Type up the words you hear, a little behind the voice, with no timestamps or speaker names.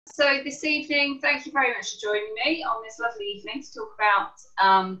So this evening, thank you very much for joining me on this lovely evening to talk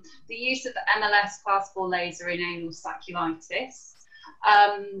about the use of the MLS Class 4 laser in anal sacculitis.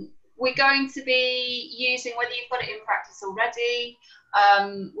 We're going to be using, whether you've got it in practice already,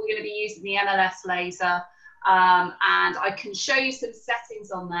 we're going to be using the MLS laser, and I can show you some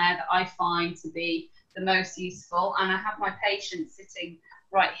settings on there that I find to be the most useful, and I have my patient sitting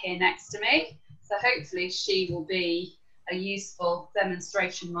right here next to me, so hopefully she will be a useful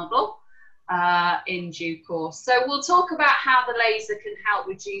demonstration model in due course. So we'll talk about how the laser can help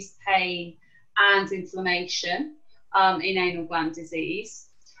reduce pain and inflammation in anal gland disease.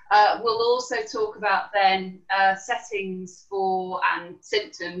 We'll also talk about then settings for and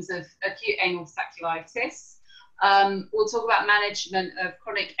symptoms of acute anal sacculitis. We'll talk about management of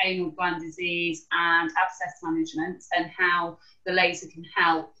chronic anal gland disease and abscess management and how the laser can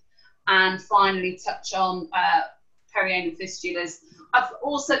help. And finally touch on perianal fistulas. I've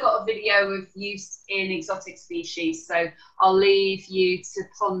also got a video of use in exotic species, so I'll leave you to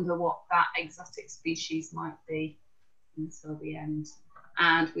ponder what that exotic species might be until the end.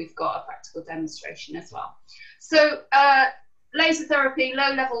 And we've got a practical demonstration as well. So laser therapy,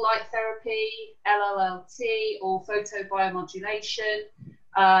 low-level light therapy, LLLT, or photobiomodulation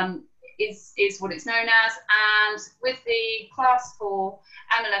is what it's known as. And with the Class 4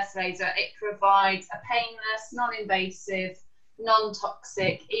 MLS laser, it provides a painless, non-invasive,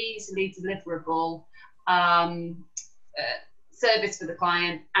 non-toxic, easily deliverable service for the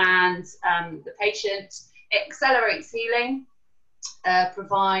client and the patient. It accelerates healing,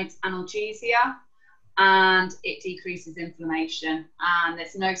 provides analgesia, and it decreases inflammation. And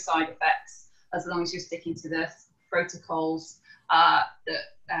there's no side effects as long as you're sticking to the protocols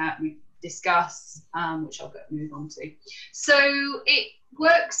that we discuss, which I'll move on to. So it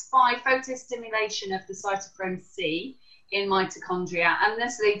works by photostimulation of the cytochrome C in mitochondria, and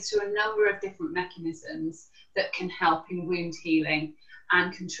this leads to a number of different mechanisms that can help in wound healing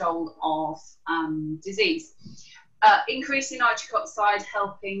and control of disease. Increasing nitric oxide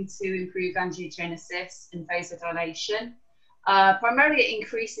helping to improve angiogenesis and vasodilation. Primarily it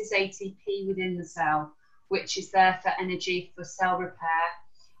increases ATP within the cell, which is there for energy for cell repair.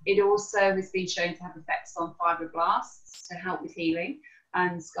 It also has been shown to have effects on fibroblasts to help with healing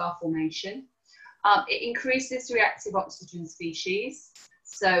and scar formation. It increases reactive oxygen species,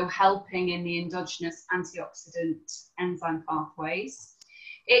 so helping in the endogenous antioxidant enzyme pathways.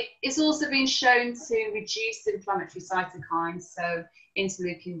 It is also been shown to reduce inflammatory cytokines, so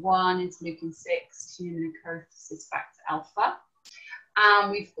interleukin 1, interleukin 6, tumour necrosis factor alpha.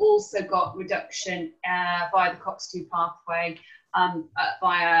 And we've also got reduction via the COX-2 pathway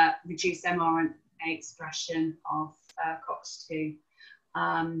via reduced mRNA expression of COX-2.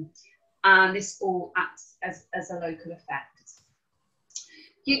 And this all acts as a local effect.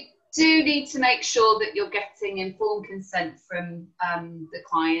 You do need to make sure that you're getting informed consent from the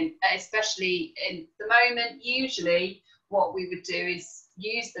client, especially in the moment. Usually what we would do is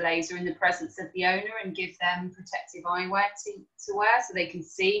use the laser in the presence of the owner and give them protective eyewear to wear so they can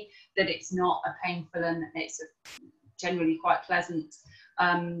see that it's not a painful and it's a generally quite pleasant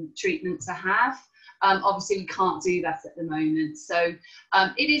treatment to have. Obviously we can't do that at the moment, so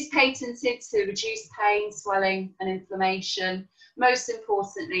it is patented to reduce pain, swelling and inflammation, most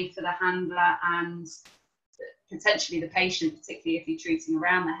importantly for the handler and potentially the patient, particularly if you're treating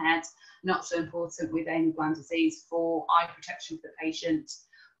around the head. Not so important with anal gland disease for eye protection for the patient.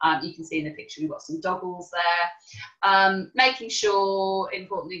 You can see in the picture we've got some goggles there. Making sure,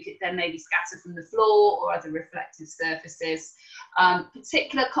 importantly, then maybe scatter from the floor or other reflective surfaces.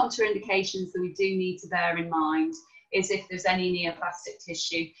 Particular contraindications that we do need to bear in mind is if there's any neoplastic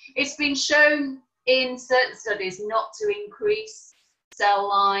tissue. It's been shown in certain studies not to increase cell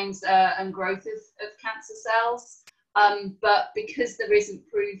lines and growth of cancer cells, but because there isn't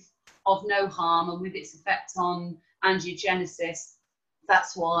proof of no harm and with its effect on angiogenesis,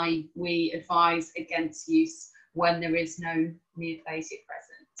 that's why we advise against use when there is no neoplasia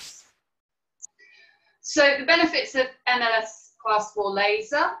present. So the benefits of MLS Class 4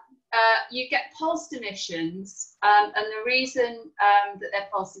 laser, you get pulsed emissions, and the reason that they're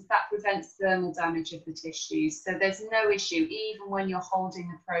pulsed is that prevents thermal damage of the tissues. So there's no issue, even when you're holding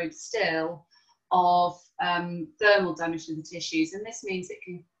the probe still, of thermal damage to the tissues, and this means it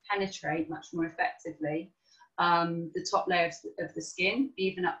can penetrate much more effectively the top layer of the skin,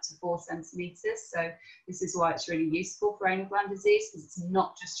 even up to 4 centimetres. So this is why it's really useful for anal gland disease, because it's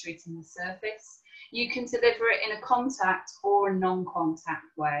not just treating the surface. You can deliver it in a contact or a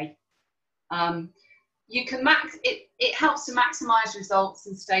non-contact way. You can it helps to maximise results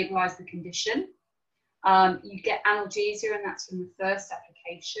and stabilise the condition. You get analgesia, and that's from the first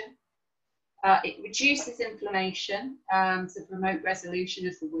application. It reduces inflammation to promote resolution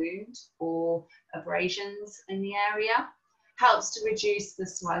of the wound or abrasions in the area. Helps to reduce the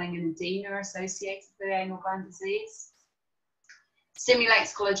swelling and edema associated with anal gland disease.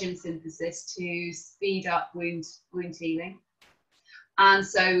 Stimulates collagen synthesis to speed up wound healing. And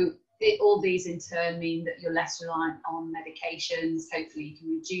so all these in turn mean that you're less reliant on medications. Hopefully you can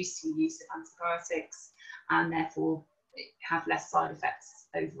reduce your use of antibiotics and therefore have less side effects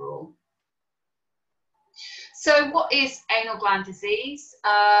overall. So what is anal gland disease?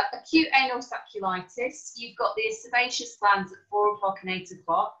 Acute anal sacculitis. You've got the sebaceous glands at 4 o'clock and 8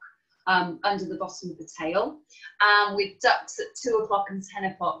 o'clock under the bottom of the tail, and with ducts at 2 o'clock and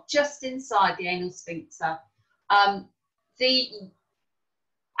 10 o'clock just inside the anal sphincter. The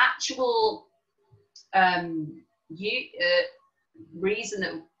actual reason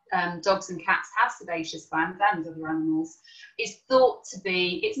that dogs and cats have sebaceous glands and other animals is thought to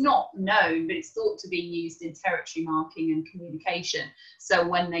be, it's not known, but it's thought to be used in territory marking and communication. So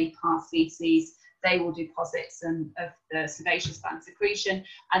when they pass feces, they will deposit some of the sebaceous gland secretion,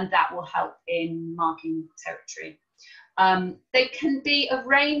 and that will help in marking territory. They can be a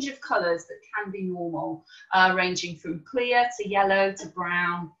range of colours that can be normal, ranging from clear to yellow to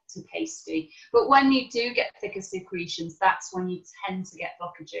brown to pasty. But when you do get thicker secretions, that's when you tend to get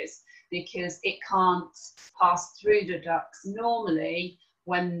blockages, because it can't pass through the ducts normally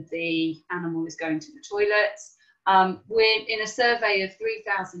when the animal is going to the toilet. We're in a survey of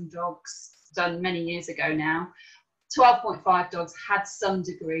 3,000 dogs done many years ago now. 12.5 dogs had some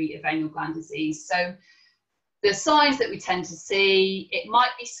degree of anal gland disease. So the signs that we tend to see, it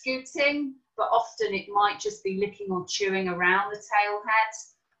might be scooting, but often it might just be licking or chewing around the tail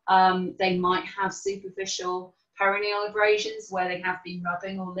head. They might have superficial perineal abrasions where they have been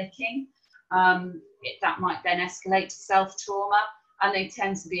rubbing or licking. That might then escalate to self-trauma, and they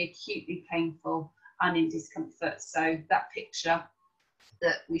tend to be acutely painful and in discomfort. So that picture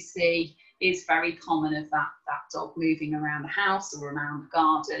that we see is very common of that dog moving around the house or around the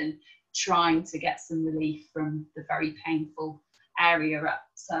garden, trying to get some relief from the very painful area at,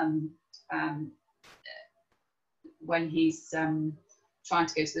 when he's trying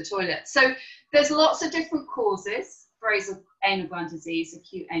to go to the toilet. So there's lots of different causes for anal gland disease,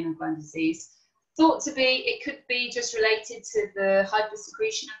 acute anal gland disease. Thought to be, it could be just related to the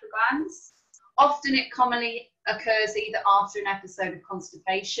hypersecretion of the glands. Often it commonly occurs either after an episode of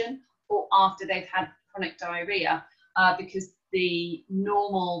constipation or after they've had chronic diarrhea, because the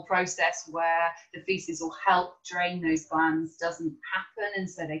normal process where the feces will help drain those glands doesn't happen, and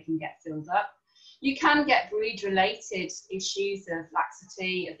so they can get filled up. You can get breed-related issues of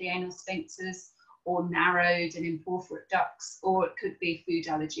laxity of the anal sphincters or narrowed and imporforate ducts, or it could be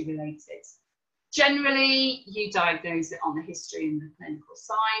food allergy related. Generally, you diagnose it on the history and the clinical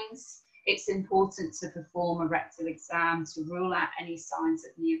signs. It's important to perform a rectal exam to rule out any signs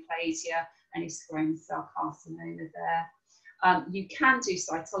of neoplasia, any squamous cell carcinoma there. You can do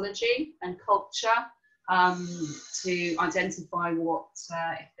cytology and culture to identify what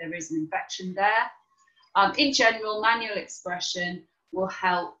if there is an infection there. In general, manual expression will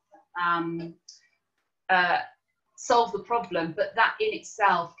help solve the problem, but that in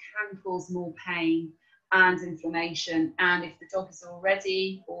itself can cause more pain and inflammation. And if the dog is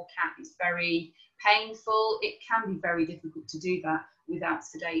already, or cat is very painful, it can be very difficult to do that without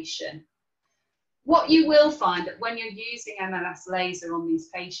sedation. What you will find that when you're using MLS laser on these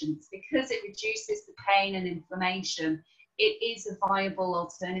patients, because it reduces the pain and inflammation, it is a viable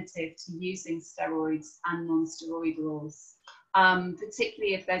alternative to using steroids and non-steroidals.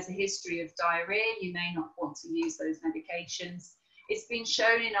 Particularly if there's a history of diarrhea, you may not want to use those medications. It's been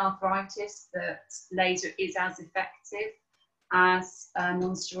shown in arthritis that laser is as effective as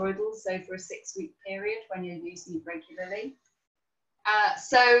non-steroidals over a 6-week period when you're using it regularly.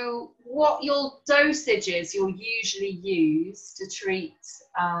 So what your dosages you'll usually use to treat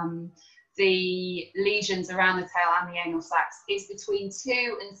the lesions around the tail and the anal sacs is between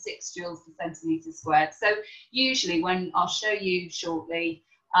 2 and 6 joules per centimetre squared. So usually, when I'll show you shortly,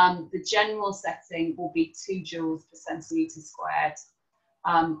 the general setting will be 2 joules per centimetre squared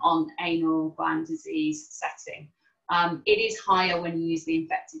on anal gland disease setting. It is higher when you use the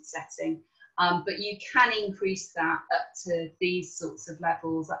infected setting, but you can increase that up to these sorts of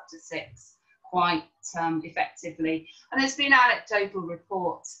levels, up to 6, quite effectively. And there's been anecdotal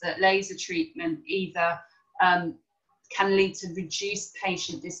reports that laser treatment either can lead to reduced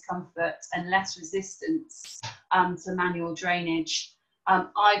patient discomfort and less resistance to manual drainage.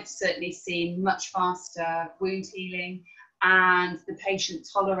 I've certainly seen much faster wound healing and the patient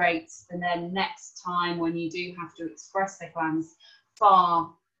tolerates, and then next time when you do have to express their glands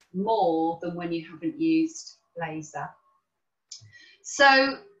far more than when you haven't used laser.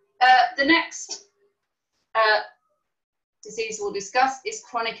 So the next disease we'll discuss is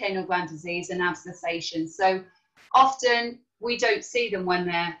chronic anal gland disease and abscessation. So often we don't see them when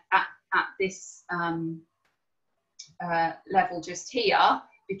they're at this level just here,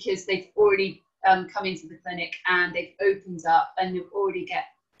 because they've already come into the clinic and they've opened up and you already get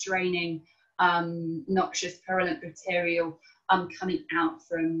draining noxious purulent material coming out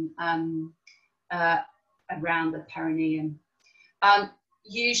from around the perineum.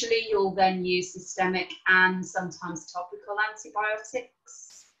 Usually you'll then use systemic and sometimes topical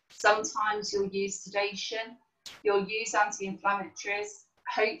antibiotics. Sometimes you'll use sedation. You'll use anti-inflammatories.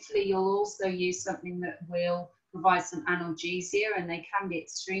 Hopefully you'll also use something that will provide some analgesia, and they can be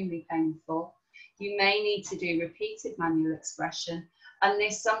extremely painful. You may need to do repeated manual expression, and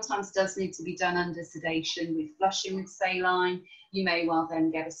this sometimes does need to be done under sedation with flushing with saline. You may well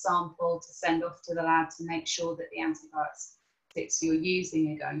then get a sample to send off to the lab to make sure that the antibiotics you're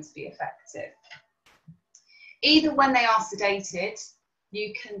using are going to be effective. Either when they are sedated,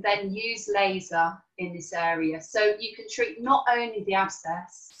 you can then use laser in this area. So you can treat not only the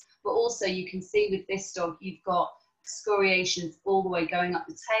abscess, but also you can see with this dog, you've got excoriations all the way going up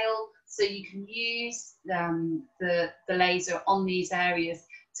the tail. So you can use the laser on these areas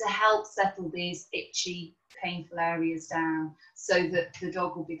to help settle these itchy, painful areas down, so that the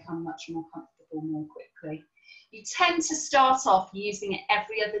dog will become much more comfortable more quickly. You tend to start off using it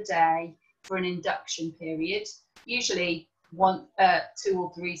every other day for an induction period. Usually 2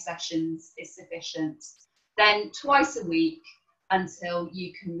 or 3 sessions is sufficient. Then twice a week until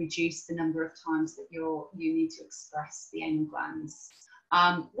you can reduce the number of times that you need to express the anal glands.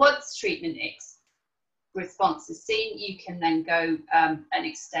 Once treatment response is seen, you can then go and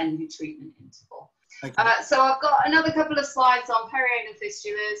extend your treatment interval. Okay. So I've got another couple of slides on perianal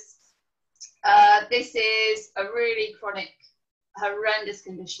fistulas. This is a really chronic, horrendous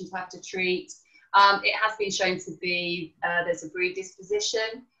condition to have to treat. It has been shown to be, there's a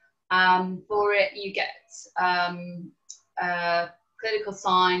predisposition for it. You get clinical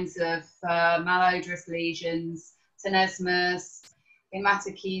signs of malodorous lesions, tenesmus,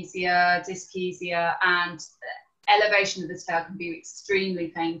 hematochezia, dyschezia, and elevation of the tail can be extremely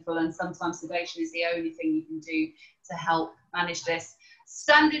painful, and sometimes sedation is the only thing you can do to help manage this.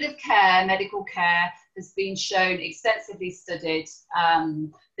 Standard of care, medical care, has been shown, extensively studied.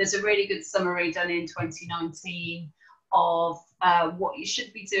 There's a really good summary done in 2019 of what you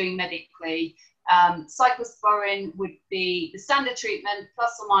should be doing medically. Cyclosporin would be the standard treatment,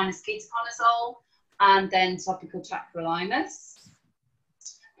 plus or minus ketoconazole, and then topical tacrolimus.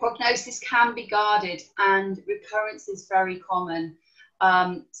 Prognosis can be guarded, and recurrence is very common.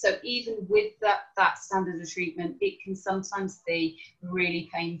 So even with that standard of treatment, it can sometimes be really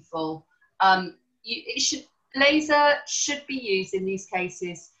painful. Laser should be used in these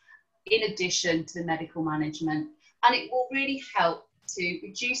cases in addition to medical management, and it will really help to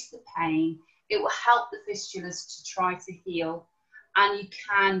reduce the pain. It will help the fistulas to try to heal, and you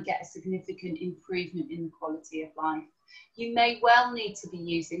can get a significant improvement in the quality of life. You may well need to be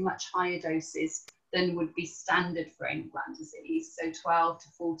using much higher doses than would be standard for anal gland disease, so 12 to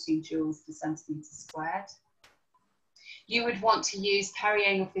 14 joules per centimetre squared. You would want to use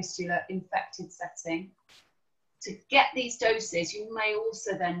perianal fistula infected setting. To get these doses, you may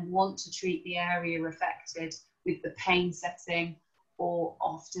also then want to treat the area affected with the pain setting, or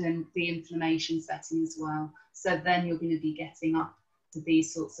often the inflammation setting as well. So then you're going to be getting up to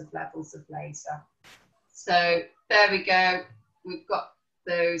these sorts of levels of laser. So there we go. We've got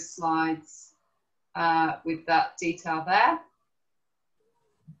those slides with that detail there.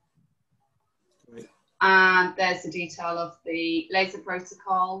 Great. And there's the detail of the laser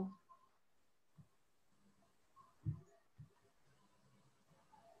protocol.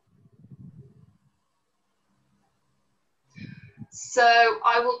 So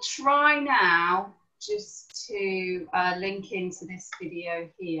I will try now just to link into this video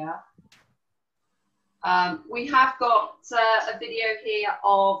here. We have got a video here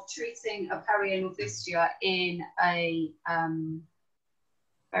of treating a perianal fistula in a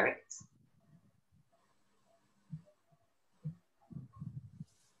ferret.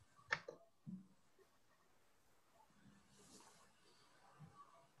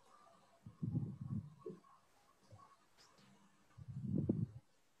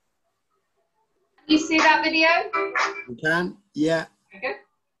 Can you see that video? You can, yeah. Okay.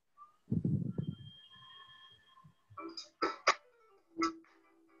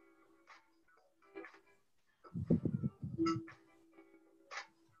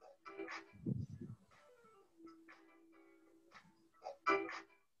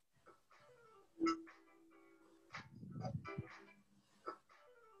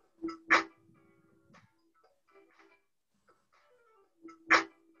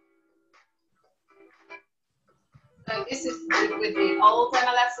 this is with the old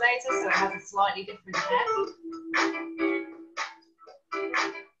MLS laser, so it has a slightly different head.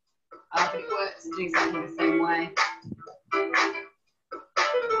 But it works exactly the same way.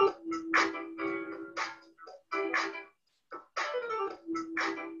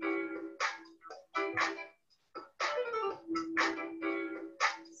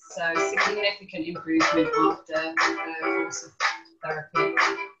 So significant improvement after the course of therapy.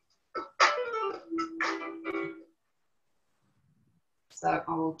 So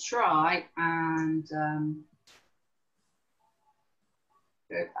I will try and go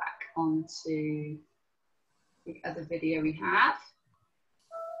back onto the other video we have.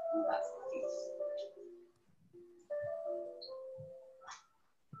 That's nice.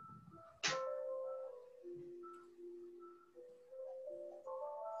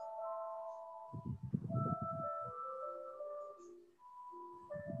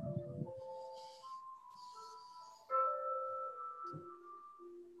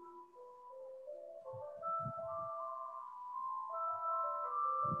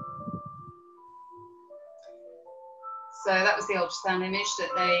 So that was the ultrasound image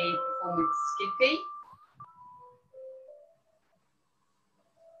that they performed with Skippy.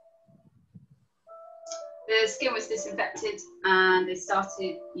 The skin was disinfected and they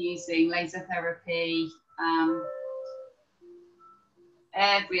started using laser therapy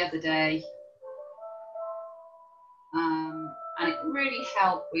every other day. And it really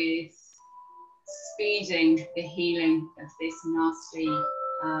helped with speeding the healing of this nasty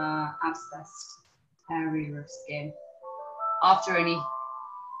abscessed area of skin. After only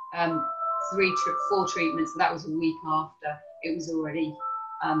 4 treatments, so that was a week after, it was already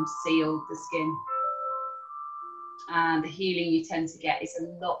sealed the skin. And the healing you tend to get is a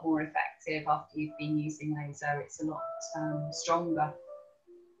lot more effective after you've been using laser. It's a lot stronger.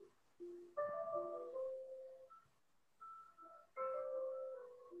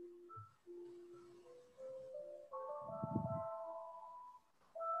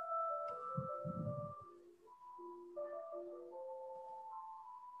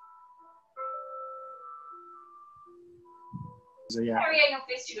 So, yeah. Perianal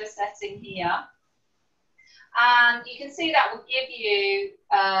fistula setting here. And you can see that will give you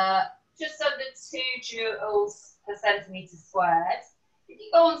just under 2 joules per centimetre squared. If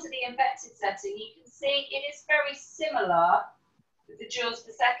you go on to the infected setting, you can see it is very similar with the joules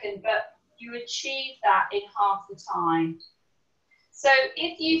per second, but you achieve that in half the time. So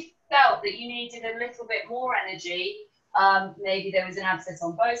if you felt that you needed a little bit more energy, maybe there was an abscess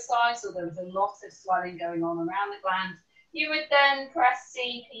on both sides or there was a lot of swelling going on around the gland, you would then press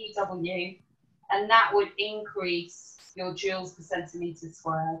CPW, and that would increase your joules per centimetre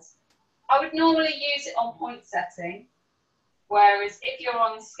squared. I would normally use it on point setting, whereas if you're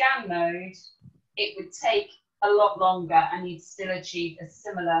on scan mode, it would take a lot longer and you'd still achieve a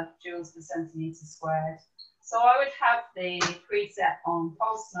similar joules per centimetre squared. So I would have the preset on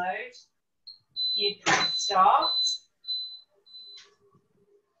pulse mode. You'd press start.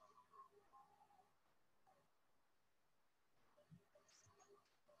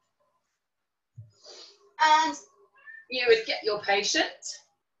 And you would get your patient,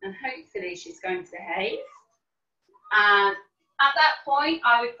 and hopefully she's going to behave. And at that point,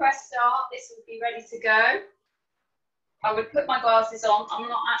 I would press start. This would be ready to go. I would put my glasses on. I'm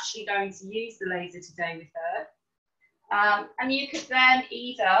not actually going to use the laser today with her. And you could then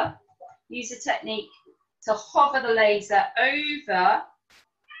either use a technique to hover the laser over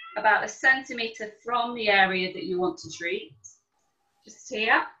about 1 centimetre from the area that you want to treat, just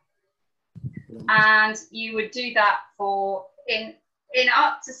here. And you would do that for in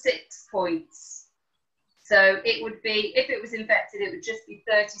up to 6 points. So it would be, if it was infected, it would just be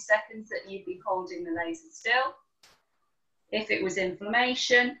 30 seconds that you'd be holding the laser still. If it was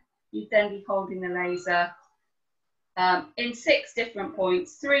inflammation, you'd then be holding the laser in 6 different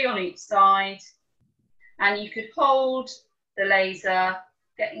points, 3 on each side. And you could hold the laser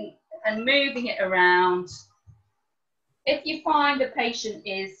and moving it around. If you find the patient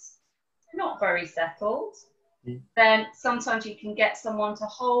is not very settled, then sometimes you can get someone to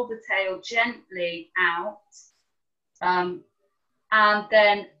hold the tail gently out and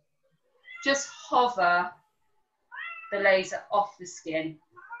then just hover the laser off the skin,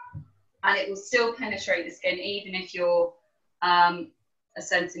 and it will still penetrate the skin even if you're 1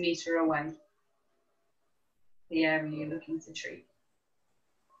 centimetre away, the area you're looking to treat.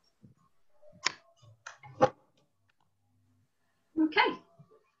 Okay.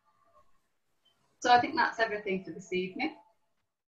 So I think that's everything for this evening.